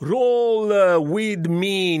Roll with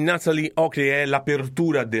me, Natalie Oakley, è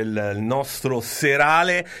l'apertura del nostro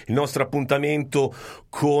serale, il nostro appuntamento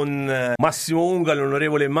con Massimo Ungaro,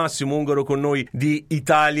 l'onorevole Massimo Ungaro con noi di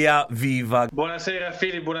Italia Viva. Buonasera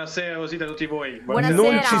Fili, buonasera Rosita a tutti voi.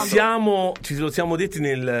 Non ci lo siamo detti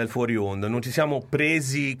nel fuori onda, non ci siamo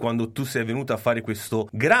presi quando tu sei venuto a fare questo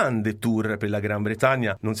grande tour per la Gran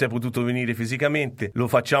Bretagna, non sei potuto venire fisicamente, lo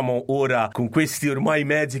facciamo ora con questi ormai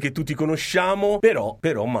mezzi che tutti conosciamo, però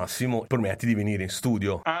Massimo, prometti di venire in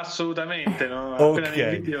studio. Assolutamente, no?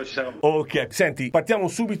 Ok, senti, partiamo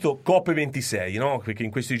subito COP26, no? Perché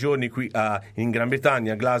in questi giorni qui in Gran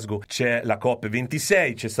Bretagna, a Glasgow, c'è la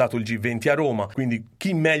COP26, c'è stato il G20 a Roma, quindi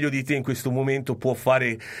chi meglio di te in questo momento può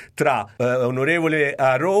fare tra onorevole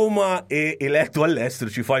a Roma e eletto all'estero,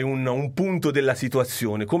 ci fai un punto della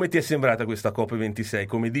situazione. Come ti è sembrata questa COP26?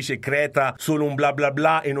 Come dice Creta, solo un bla bla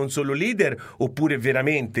bla e non solo leader, oppure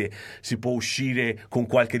veramente si può uscire con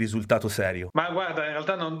qualche risultato serio? Ma guarda, in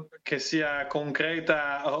realtà non che sia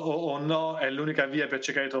concreta o no, è l'unica via per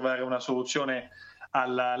cercare di trovare una soluzione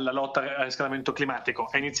alla lotta al riscaldamento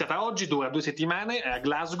climatico. È iniziata oggi, dura 2 settimane, è a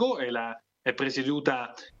Glasgow, è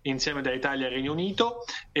presieduta insieme da Italia e Regno Unito,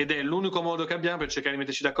 ed è l'unico modo che abbiamo per cercare di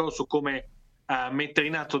metterci d'accordo su come mettere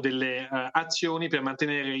in atto delle azioni per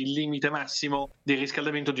mantenere il limite massimo di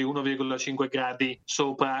riscaldamento di 1,5 gradi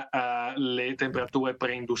sopra le temperature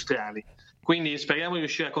preindustriali. Quindi speriamo di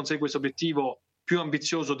riuscire a conseguire questo obiettivo più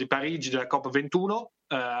ambizioso di Parigi della COP21.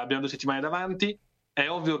 Abbiamo 2 settimane davanti. È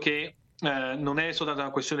ovvio che non è soltanto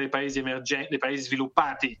una questione dei paesi emergenti, dei paesi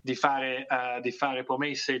sviluppati di fare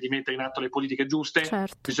promesse e di mettere in atto le politiche giuste.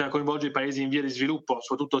 Certo. Bisogna coinvolgere i paesi in via di sviluppo,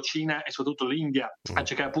 soprattutto Cina e soprattutto l'India, a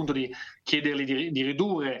cercare appunto di chiederli di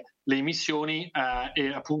ridurre le emissioni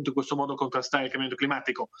e appunto in questo modo contrastare il cambiamento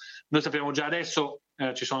climatico. Noi sappiamo già adesso,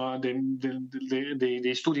 ci sono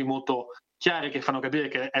dei studi molto chiari che fanno capire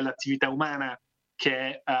che è l'attività umana che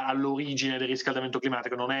è all'origine del riscaldamento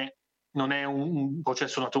climatico, non è un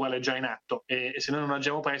processo naturale già in atto, e se noi non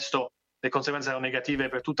agiamo presto le conseguenze saranno negative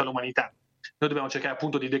per tutta l'umanità. Noi dobbiamo cercare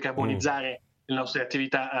appunto di decarbonizzare le nostre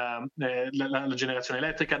attività, la generazione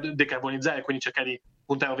elettrica, decarbonizzare, quindi cercare di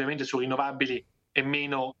puntare ovviamente su rinnovabili e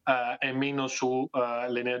meno su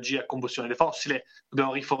l'energia a combustione fossile.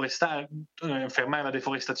 Dobbiamo riforestare, fermare la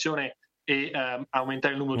deforestazione e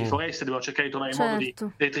aumentare il numero di foreste. Dobbiamo cercare di trovare modo di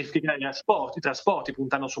elettrificare i trasporti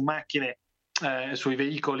puntando su macchine, sui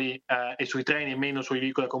veicoli e sui treni e meno sui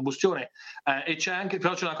veicoli a combustione, e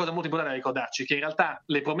però c'è una cosa molto importante da ricordarci, che in realtà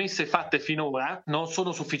le promesse fatte finora non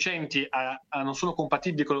sono sufficienti, non sono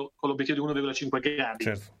compatibili con l'obiettivo di 1,5 gradi.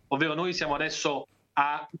 Certo. Ovvero noi siamo adesso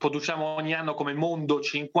produciamo ogni anno come mondo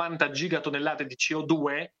 50 gigatonnellate di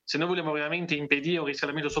CO2. Se noi vogliamo veramente impedire un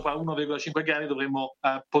riscaldamento sopra 1,5 gradi dovremmo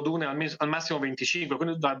produrne al massimo 25,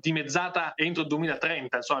 quindi una dimezzata entro il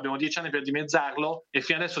 2030. Insomma, abbiamo 10 anni per dimezzarlo, e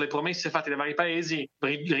fino adesso le promesse fatte dai vari paesi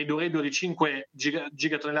ridurrebbero di 5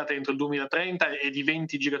 gigatonnellate entro il 2030 e di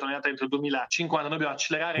 20 gigatonnellate entro il 2050. Noi dobbiamo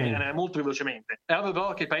accelerare e andare molto velocemente. È ovvio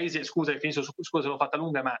però che i paesi, scusa se l'ho fatta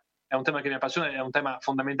lunga, ma è un tema che mi appassiona, è un tema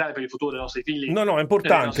fondamentale per il futuro dei nostri figli. No, è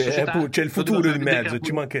importante, c'è il futuro in mezzo,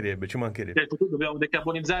 ci mancherebbe. Dobbiamo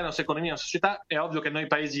decarbonizzare la nostra economia e la nostra società. È ovvio che noi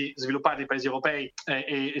paesi sviluppati, i paesi europei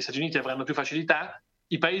e Stati Uniti avranno più facilità.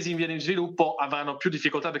 I paesi in via di sviluppo avranno più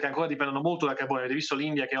difficoltà perché ancora dipendono molto dal carbone. Avete visto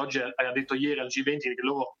l'India che oggi ha detto ieri al G20 che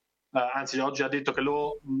loro oggi ha detto che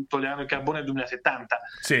loro toglieranno il carbone nel 2070.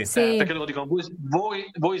 Sì. Perché loro dicono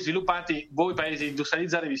voi sviluppati, voi paesi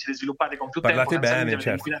industrializzati vi siete sviluppati con più parlate tempo, bene,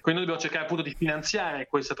 certo. Quindi noi dobbiamo cercare appunto di finanziare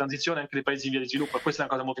questa transizione anche dei paesi in via di sviluppo, e questa è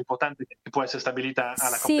una cosa molto importante che può essere stabilita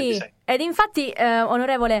alla COP26. Ed infatti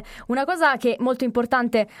onorevole, una cosa che è molto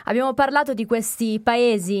importante, abbiamo parlato di questi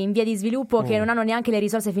paesi in via di sviluppo che non hanno neanche le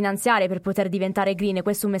risorse finanziarie per poter diventare green,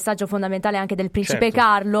 questo è un messaggio fondamentale anche del principe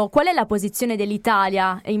Carlo. Qual è la posizione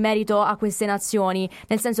dell'Italia in merito a queste nazioni?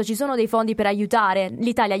 Nel senso, ci sono dei fondi per aiutare?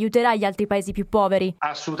 L'Italia aiuterà gli altri paesi più poveri?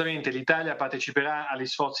 Assolutamente, l'Italia parteciperà agli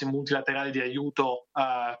sforzi multilaterali di aiuto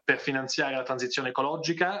per finanziare la transizione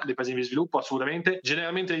ecologica dei paesi in via di sviluppo, assolutamente.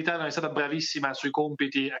 Generalmente l'Italia non è stata bravissima sui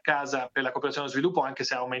compiti a casa per la cooperazione allo sviluppo, anche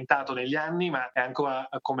se ha aumentato negli anni, ma è ancora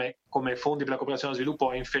come fondi per la cooperazione allo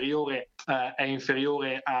sviluppo è inferiore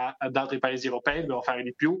ad altri paesi europei. Dobbiamo fare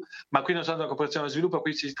di più, ma qui non solo la cooperazione allo sviluppo,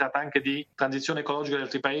 qui si tratta anche di transizione ecologica di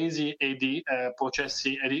altri paesi e di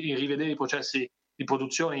processi, e di rivedere i processi di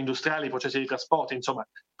produzione, industriali, processi di trasporto, insomma,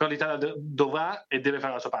 però l'Italia dovrà e deve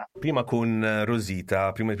fare la sua parte. Prima con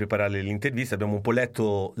Rosita, prima di preparare l'intervista, abbiamo un po'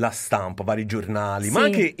 letto la stampa, vari giornali, ma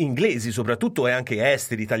anche inglesi soprattutto e anche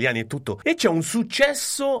esteri, italiani e tutto, e c'è un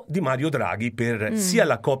successo di Mario Draghi per sia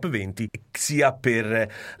la COP20 sia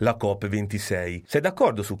per la COP26. Sei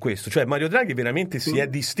d'accordo su questo? Cioè Mario Draghi veramente si è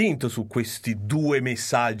distinto su questi due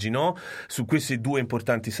messaggi, no? Su questi due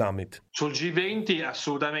importanti summit. Sul G20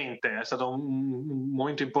 assolutamente, è stato un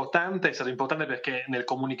momento importante, è stato importante perché nel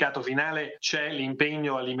comunicato finale c'è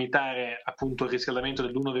l'impegno a limitare appunto il riscaldamento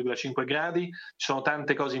dell'1,5 gradi, ci sono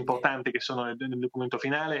tante cose importanti che sono nel documento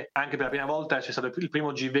finale, anche per la prima volta c'è stato il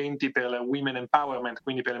primo G20 per la Women Empowerment,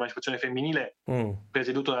 quindi per l'emancipazione femminile,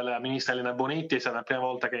 presieduto dalla ministra Elena Bonetti, è stata la prima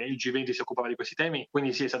volta che il G20 si occupava di questi temi,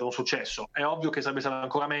 quindi sì, è stato un successo. È ovvio che sarebbe stato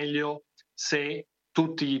ancora meglio se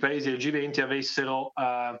tutti i paesi del G20 avessero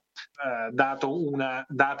dato una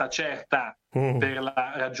data certa per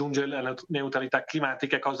raggiungere la neutralità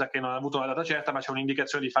climatica, cosa che non ha avuto una data certa, ma c'è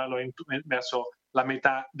un'indicazione di farlo verso la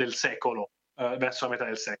metà del secolo.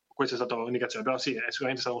 Questa è stata l'indicazione, però sì, è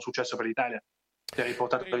sicuramente stato un successo per l'Italia, che ha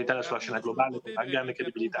riportato l'Italia sulla scena globale con una grande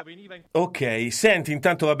credibilità. Ok, senti,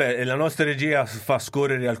 intanto vabbè, la nostra regia fa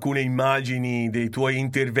scorrere alcune immagini dei tuoi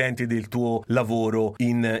interventi, del tuo lavoro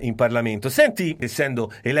in Parlamento. Senti,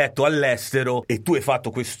 essendo eletto all'estero e tu hai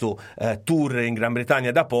fatto questo tour in Gran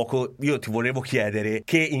Bretagna da poco, io ti volevo chiedere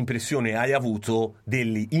che impressione hai avuto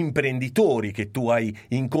degli imprenditori che tu hai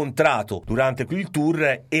incontrato durante quel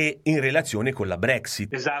tour e in relazione con la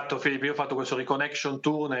Brexit. Esatto, Filippo, io ho fatto questo Reconnection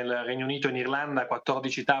Tour nel Regno Unito e in Irlanda,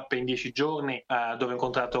 14 tappe in 10 giorni, dove ho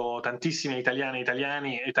incontrato tantissimi italiani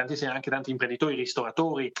e tantissimi anche tanti imprenditori,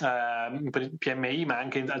 ristoratori, PMI, ma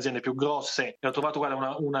anche aziende più grosse. E ho trovato,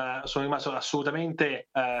 guarda, sono rimasto assolutamente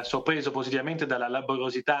sorpreso positivamente dalla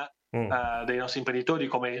laboriosità dei nostri imprenditori,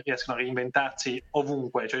 come riescono a reinventarsi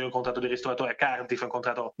ovunque. Cioè io ho incontrato dei ristoratori a Cardiff, ho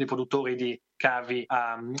incontrato dei produttori di cavi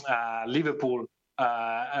a Liverpool,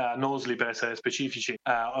 a Knowsley per essere specifici,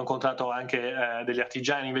 ho incontrato anche degli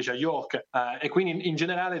artigiani invece a York, e quindi in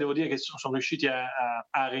generale devo dire che sono riusciti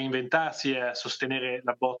a reinventarsi e a sostenere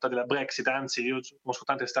la botta della Brexit. Anzi, io conosco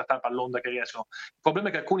tante start-up a Londra che riescono. Il problema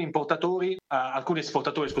è che alcuni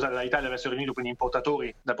esportatori dall'Italia verso il Regno Unito, quindi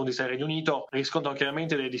importatori dal punto di vista del Regno Unito, riscontrano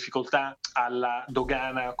chiaramente delle difficoltà alla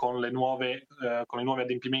dogana con i nuovi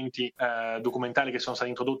adempimenti documentali che sono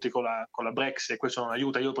stati introdotti con la Brexit, e questo non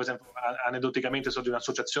aiuta. Io per esempio aneddoticamente sono di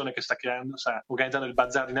un'associazione che sta organizzando il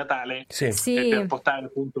bazar di Natale, e per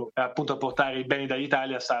portare appunto a portare i beni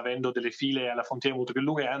dall'Italia sta avendo delle file alla frontiera molto più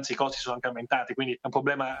lunghe, anzi i costi sono anche aumentati, quindi è un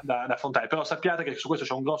problema da affrontare. Però sappiate che su questo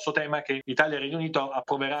c'è un grosso tema, che Italia e Regno Unito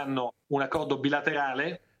approveranno un accordo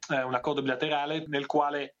bilaterale nel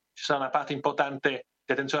quale ci sarà una parte importante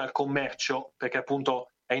di attenzione al commercio, perché appunto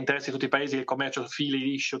è interesse di tutti i paesi che il commercio fili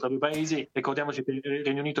liscio tra due paesi. Ricordiamoci che il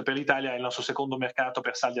Regno Unito per l'Italia è il nostro secondo mercato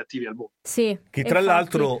per saldi attivi al mondo. Sì, che tra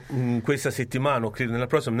l'altro questa settimana, credo nella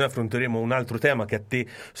prossima, noi affronteremo un altro tema che a te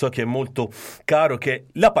so che è molto caro, che è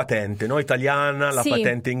la patente, no? Italiana, la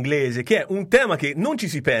patente inglese, che è un tema che non ci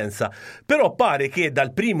si pensa, però pare che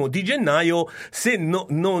dal 1° di gennaio, se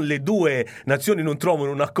non le due nazioni non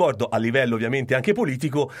trovano un accordo a livello ovviamente anche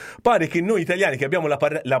politico, pare che noi italiani che abbiamo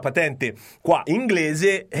la patente qua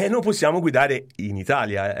inglese non possiamo guidare in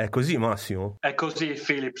Italia. È così, Massimo? È così,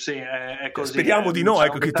 Philip, sì, è così. Speriamo di no,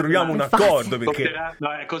 che troviamo un accordo, perché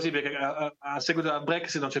no, è così, perché a seguito della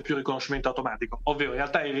Brexit non c'è più riconoscimento automatico, ovvero in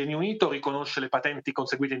realtà il Regno Unito riconosce le patenti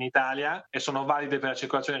conseguite in Italia e sono valide per la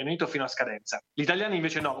circolazione del Regno Unito fino a scadenza. Gli italiani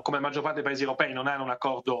invece no, come la maggior parte dei paesi europei, non hanno un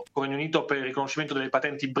accordo con il Regno Unito per il riconoscimento delle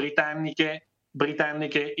patenti britanniche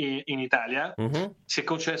in Italia. Si è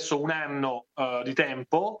concesso un anno di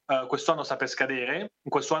tempo, quest'anno sta per scadere. In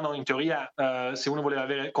questo anno in teoria se uno voleva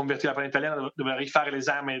convertire la patente italiana doveva rifare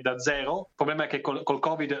l'esame da zero. Il problema è che col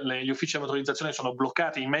Covid gli uffici di motorizzazione sono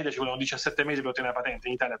bloccati, in media ci vogliono 17 mesi per ottenere la patente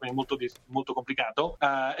in Italia, quindi molto complicato,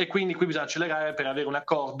 e quindi qui bisogna accelerare per avere un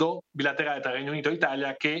accordo bilaterale tra Regno Unito e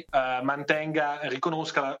Italia che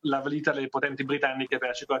riconosca la validità delle patenti britanniche per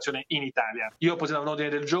la circolazione in Italia. Io ho presentato un ordine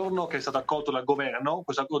del giorno che è stato accolto dal governo.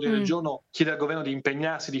 Questo ordine del giorno chiede al governo di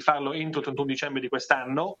impegnarsi di farlo entro il 31 dicembre di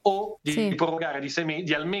quest'anno, o di prorogare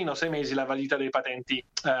di almeno 6 mesi la validità delle patenti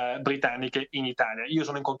britanniche in Italia. Io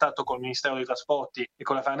sono in contatto con il Ministero dei Trasporti e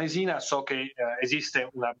con la Farnesina, so che esiste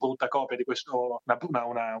una brutta copia di questo,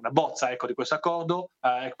 una bozza di questo accordo,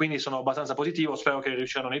 e quindi sono abbastanza positivo, spero che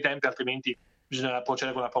riusciranno nei tempi, altrimenti bisognerà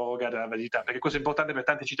procedere con la proroga della validità, perché questo è importante per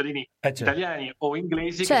tanti cittadini certo. italiani o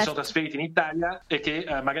inglesi che si sono trasferiti in Italia e che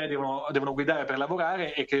magari devono guidare per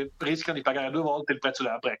lavorare e che rischiano di pagare 2 volte il prezzo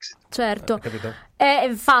della Brexit. Certo,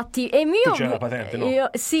 infatti, e tu c'è la patente, no?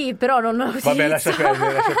 Sì, però non lo utilizzo. Vabbè, lascia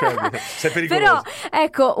perdere, sei pericoloso. Però,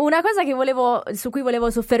 ecco, una cosa su cui volevo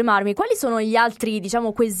soffermarmi, quali sono gli altri,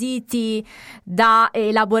 diciamo, quesiti da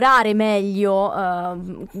elaborare meglio,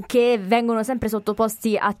 che vengono sempre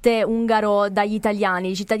sottoposti a te, Ungaro, dagli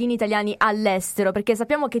italiani, i cittadini italiani all'estero? Perché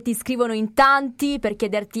sappiamo che ti scrivono in tanti per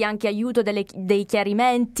chiederti anche aiuto, dei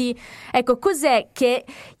chiarimenti. Ecco, cos'è che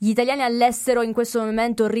gli italiani all'estero in questo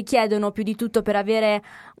momento richiedono più di tutto per avere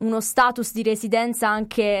uno status di residenza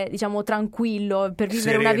anche, diciamo, tranquillo, per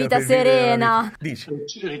vivere una vita serena?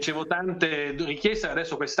 Ricevo tante richieste,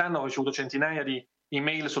 adesso quest'anno ho ricevuto centinaia di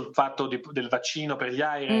email sul fatto del vaccino per gli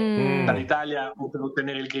AIRE dall'Italia per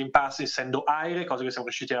ottenere il Green Pass essendo AIRE, cosa che siamo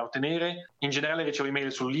riusciti a ottenere. In generale ricevo email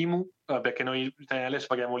sull'IMU, perché noi adesso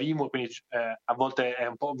paghiamo l'IMU, quindi a volte è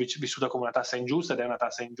un po' vissuta come una tassa ingiusta ed è una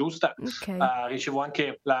tassa ingiusta. Ricevo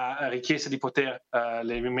anche la richiesta di poter,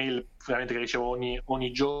 le email veramente che ricevo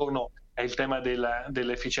ogni giorno, è il tema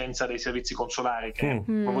dell'efficienza dei servizi consolari, che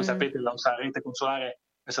come voi sapete la nostra rete consolare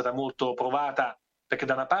è stata molto provata, perché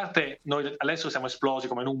da una parte noi all'estero siamo esplosi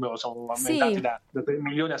come numero, siamo aumentati da 3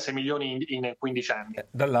 milioni a 6 milioni in 15 anni.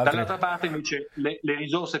 Dall'altra parte invece le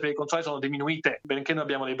risorse per i consolari sono diminuite, benché noi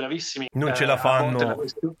abbiamo dei bravissimi. Non ce la fanno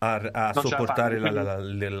a sopportare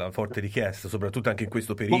la forte richiesta, soprattutto anche in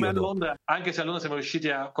questo periodo. Come a Londra, anche se a Londra siamo riusciti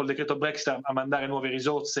col decreto Brexit a mandare nuove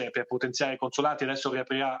risorse per potenziare i consolati, adesso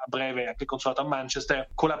riaprirà a breve anche il consolato a Manchester.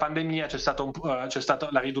 Con la pandemia c'è stata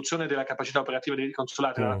la riduzione della capacità operativa dei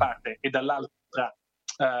consolati da una parte, e dall'altra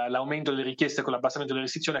l'aumento delle richieste con l'abbassamento delle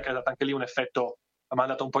restrizioni ha creato anche lì un effetto, ha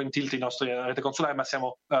mandato un po' in tilt i nostri rete consolare, ma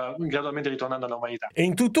stiamo gradualmente ritornando alla normalità. E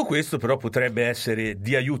in tutto questo però potrebbe essere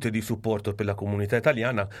di aiuto e di supporto per la comunità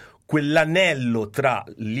italiana quell'anello tra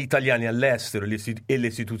gli italiani all'estero e le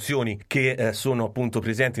istituzioni che sono appunto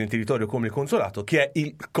presenti nel territorio come il consolato, che è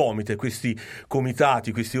il Comite, questi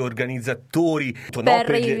comitati, questi organizzatori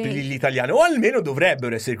per gli italiani, o almeno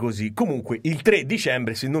dovrebbero essere così. Comunque il 3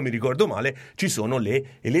 dicembre, se non mi ricordo male, ci sono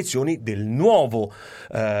le elezioni del nuovo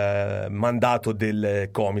mandato del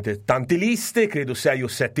Comite. Tante liste, credo 6 o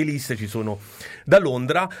 7 liste ci sono da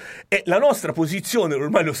Londra, e la nostra posizione,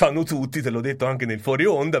 ormai lo sanno tutti, te l'ho detto anche nel fuori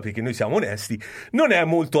onda perché noi siamo onesti, non è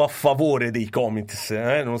molto a favore dei comites,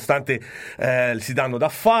 nonostante si danno da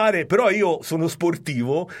fare, però io sono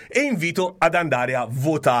sportivo e invito ad andare a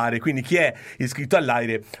votare, quindi chi è iscritto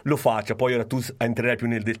all'AIRE lo faccia, poi ora tu entrerai più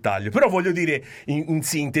nel dettaglio, però voglio dire in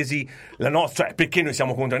sintesi cioè, perché noi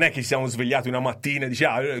siamo contro, non è che ci siamo svegliati una mattina e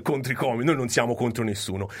dice contro i comites, noi non siamo contro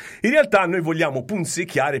nessuno, in realtà noi vogliamo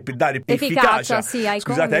punzecchiare per dare efficacia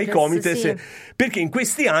ai comites, sì. Perché in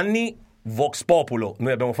questi anni Vox Populo,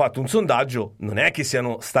 noi abbiamo fatto un sondaggio, non è che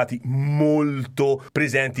siano stati molto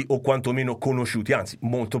presenti o quantomeno conosciuti, anzi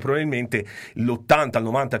molto probabilmente l'80 al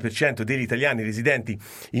 90% degli italiani residenti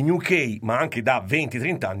in UK, ma anche da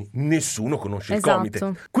 20-30 anni, nessuno conosce il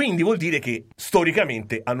Comite. Quindi vuol dire che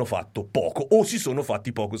storicamente hanno fatto poco o si sono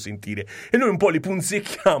fatti poco sentire, e noi un po' li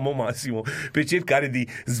punzecchiamo, Massimo, per cercare di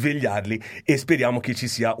svegliarli, e speriamo che ci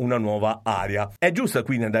sia una nuova area. È giusto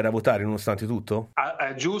quindi andare a votare nonostante tutto?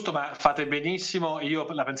 È giusto, ma fate benissimo,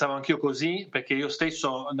 io la pensavo anch'io così, perché io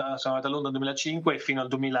stesso sono andato a Londra nel 2005 e fino al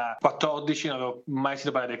 2014 non avevo mai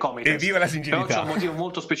sentito parlare dei Comite. E viva la sincerità! Però c'è un motivo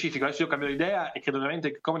molto specifico, adesso io cambio idea e credo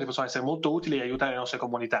veramente che i Comite possono essere molto utili e aiutare le nostre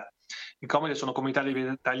comunità. I Comite sono comunità di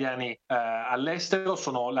italiani all'estero,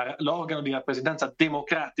 sono l'organo di rappresentanza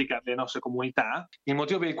democratica delle nostre comunità. Il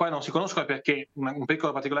motivo per il quale non si conoscono è perché, un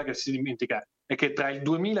piccolo particolare che si dimentica, è che tra il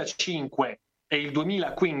 2005 e il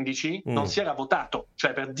 2015 non si era votato,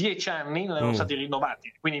 cioè per 10 anni non erano stati rinnovati.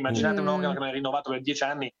 Quindi immaginate un organo che non è rinnovato per 10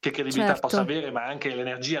 anni, che credibilità possa avere, ma anche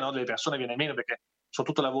l'energia delle persone viene meno, perché sono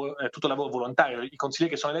tutto lavoro volontario. I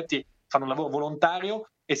consiglieri che sono eletti fanno un lavoro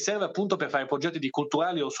volontario e serve appunto per fare progetti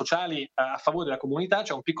culturali o sociali a favore della comunità.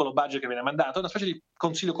 C'è un piccolo budget che viene mandato, è una specie di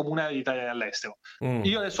consiglio comunale di italiani all'estero.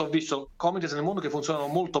 Io adesso ho visto comites nel mondo che funzionano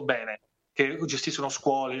molto bene, che gestiscono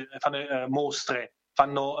scuole, fanno mostre,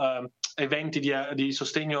 fanno eventi di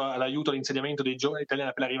sostegno all'aiuto all'insediamento dei giovani italiani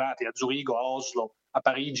appena arrivati a Zurigo, a Oslo, a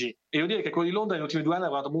Parigi. E devo dire che quello di Londra negli ultimi 2 anni ha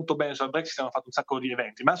lavorato molto bene sulla Brexit, hanno fatto un sacco di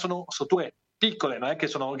eventi, ma sono strutture piccole, non è che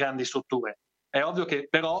sono grandi strutture. È ovvio che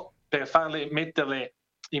però per metterle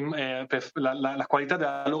la qualità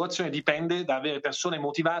della loro azione dipende da avere persone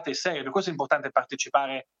motivate e serie. Per questo è importante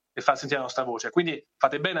partecipare e far sentire la nostra voce. Quindi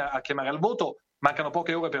fate bene a chiamare al voto. Mancano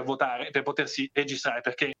poche ore per votare, per potersi registrare,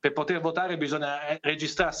 perché per poter votare bisogna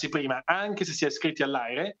registrarsi prima, anche se si è iscritti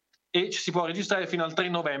all'AIRE, e ci si può registrare fino al 3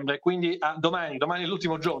 novembre, quindi domani è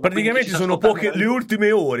l'ultimo giorno. Praticamente sono poche le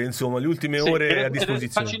ultime ore, insomma, le ultime ore a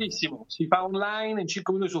disposizione. È facilissimo, si fa online in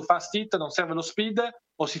 5 minuti su Fast It, non serve lo speed,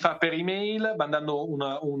 o si fa per email mandando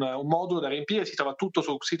un modulo da riempire, si trova tutto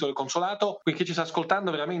sul sito del consolato. Quindi chi ci sta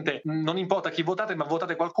ascoltando, veramente non importa chi votate, ma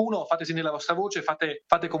votate qualcuno, fate sentire la vostra voce,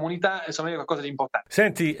 fate comunità, insomma è qualcosa di importante.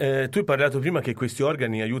 Senti, tu hai parlato prima che questi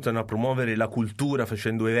organi aiutano a promuovere la cultura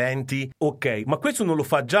facendo eventi, ok, ma questo non lo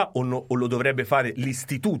fa già o lo dovrebbe fare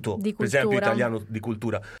l'istituto, per esempio, italiano di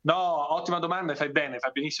cultura? No, ottima domanda, fai bene,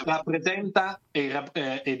 fai benissimo. Rappresenta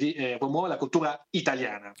e promuove la cultura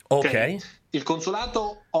italiana. Ok. Il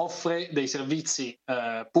consolato offre dei servizi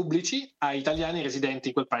pubblici a italiani residenti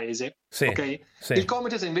in quel paese. Sì, okay? sì. Il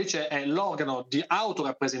Comites invece è l'organo di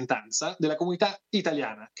autorappresentanza della comunità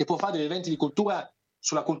italiana, che può fare degli eventi di cultura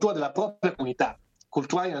sulla cultura della propria comunità,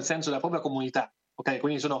 culturali nel senso della propria comunità. Okay?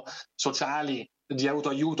 Quindi sono sociali, di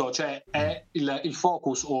autoaiuto, cioè è il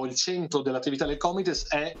focus o il centro dell'attività del Comites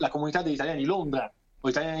è la comunità degli italiani di Londra, o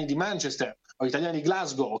italiani di Manchester, o italiani di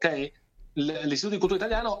Glasgow, ok? L'Istituto di Cultura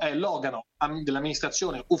Italiano è l'organo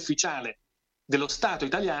dell'amministrazione ufficiale dello Stato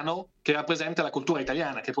italiano che rappresenta la cultura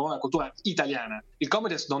italiana, che promuove la cultura italiana. Il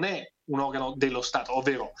Comites non è un organo dello Stato,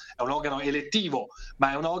 ovvero è un organo elettivo,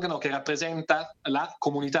 ma è un organo che rappresenta la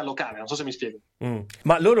comunità locale. Non so se mi spiego.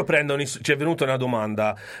 Ma loro prendono, ci è venuta una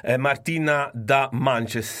domanda, Martina da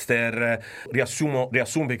Manchester, riassumo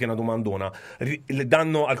perché è una domandona, le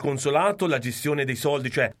danno al consolato la gestione dei soldi,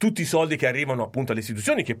 cioè tutti i soldi che arrivano appunto alle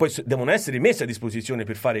istituzioni, che poi devono essere messi a disposizione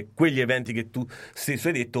per fare quegli eventi che tu stesso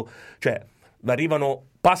hai detto, cioè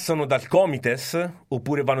passano dal Comites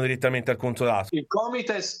oppure vanno direttamente al consolato? Il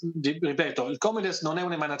Comites, ripeto, il Comites non è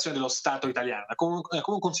un'emanazione dello Stato italiano, è come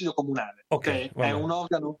un consiglio comunale, okay? È un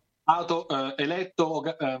organo eletto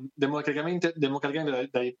democraticamente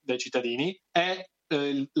dai cittadini, è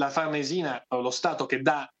la Farnesina, lo Stato che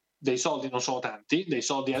dà dei soldi, non sono tanti, dei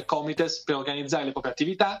soldi al Comites per organizzare le proprie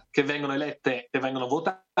attività, che vengono elette, che vengono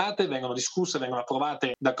votate, vengono discusse, vengono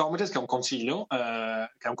approvate dal Comites, che è un consiglio, che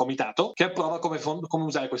è un comitato, che approva come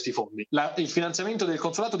usare questi fondi. Il finanziamento del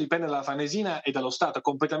consolato dipende dalla Farnesina e dallo Stato, è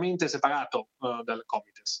completamente separato dal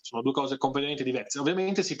Comites. Sono due cose completamente diverse.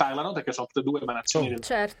 Ovviamente si parlano perché sono tutte e due emanazioni del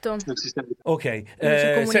sistema. Ok,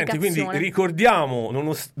 senti, quindi ricordiamo,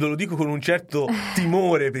 ve lo dico con un certo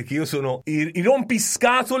timore perché io sono il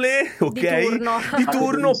rompiscatole, ok, di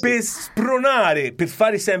turno per spronare, per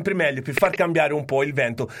fare sempre meglio, per far cambiare un po' il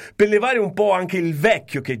vento, per levare un po' anche il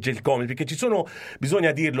vecchio che è il Comites, perché ci sono,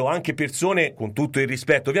 bisogna dirlo, anche persone, con tutto il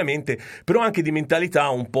rispetto ovviamente, però anche di mentalità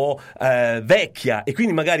un po' vecchia, e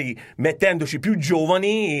quindi magari mettendoci più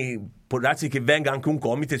giovani può darsi che venga anche un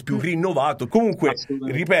Comites più rinnovato. Comunque,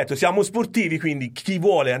 ripeto, siamo sportivi, quindi chi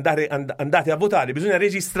vuole andate a votare, bisogna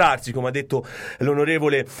registrarsi, come ha detto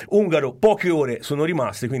l'onorevole Ungaro, poche ore sono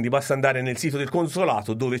rimaste, quindi basta andare nel sito del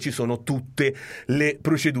consolato dove ci sono tutte le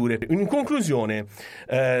procedure. In conclusione,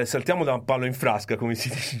 saltiamo da un palo in frasca, come si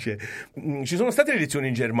dice. Ci sono state le elezioni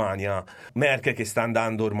in Germania, Merkel che sta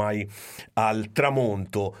andando ormai al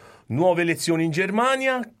tramonto, nuove elezioni in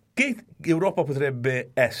Germania. Che Europa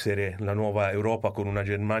potrebbe essere la nuova Europa con una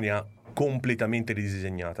Germania completamente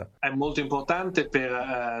ridisegnata? È molto importante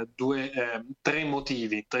per tre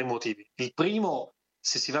motivi. Il primo,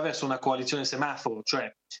 se si va verso una coalizione semaforo,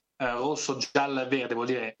 cioè rosso, giallo e verde, vuol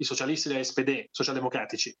dire i socialisti della SPD,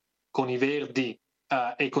 socialdemocratici, con i verdi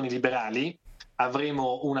e con i liberali,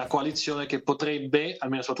 avremo una coalizione che potrebbe,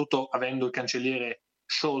 almeno soprattutto avendo il cancelliere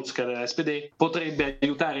Scholz, che è dell'SPD, potrebbe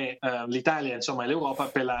aiutare l'Italia, insomma, e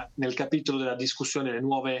l'Europa nel capitolo della discussione delle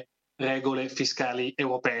nuove regole fiscali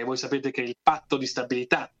europee. Voi sapete che il patto di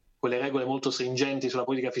stabilità, quelle regole molto stringenti sulla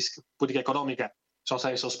politica economica, sono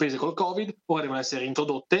state sospese col Covid, ora devono essere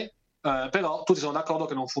introdotte, però tutti sono d'accordo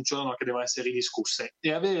che non funzionano e che devono essere ridiscusse.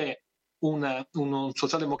 E avere un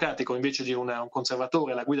socialdemocratico invece di un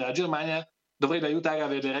conservatore alla guida della Germania dovrebbe aiutare a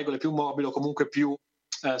avere le regole più morbide o comunque più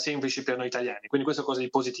semplici per noi italiani, quindi questa è cosa di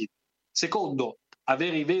positivo. Secondo,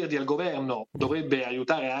 avere i verdi al governo dovrebbe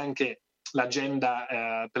aiutare anche l'agenda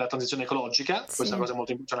per la transizione ecologica. Questa è una cosa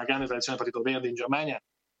molto importante, c'è una grande tradizione del Partito Verde in Germania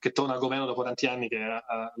che torna al governo dopo tanti anni che era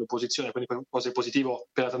all'opposizione, quindi cosa è positivo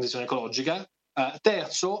per la transizione ecologica.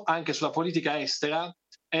 Terzo, anche sulla politica estera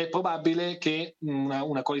è probabile che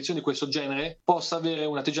una coalizione di questo genere possa avere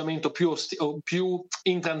un atteggiamento più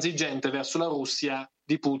intransigente verso la Russia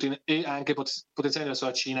di Putin e anche potenzialmente verso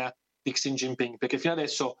la Cina di Xi Jinping, perché fino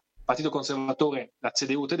adesso il partito conservatore, la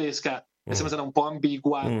CDU tedesca, è sempre stata un po'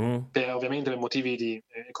 ambigua ovviamente per motivi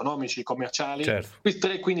economici, commerciali. Certo.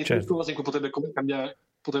 Quindi tre cose in cui potrebbero cambiare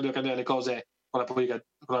le cose con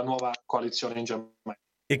la nuova coalizione in Germania.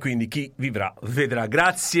 e quindi chi vivrà vedrà.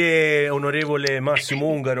 Grazie onorevole Massimo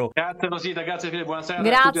Ungaro. Grazie Rosita, grazie Fede, buonasera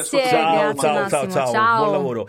Grazie, a tutti. grazie Massimo, ciao. Buon lavoro.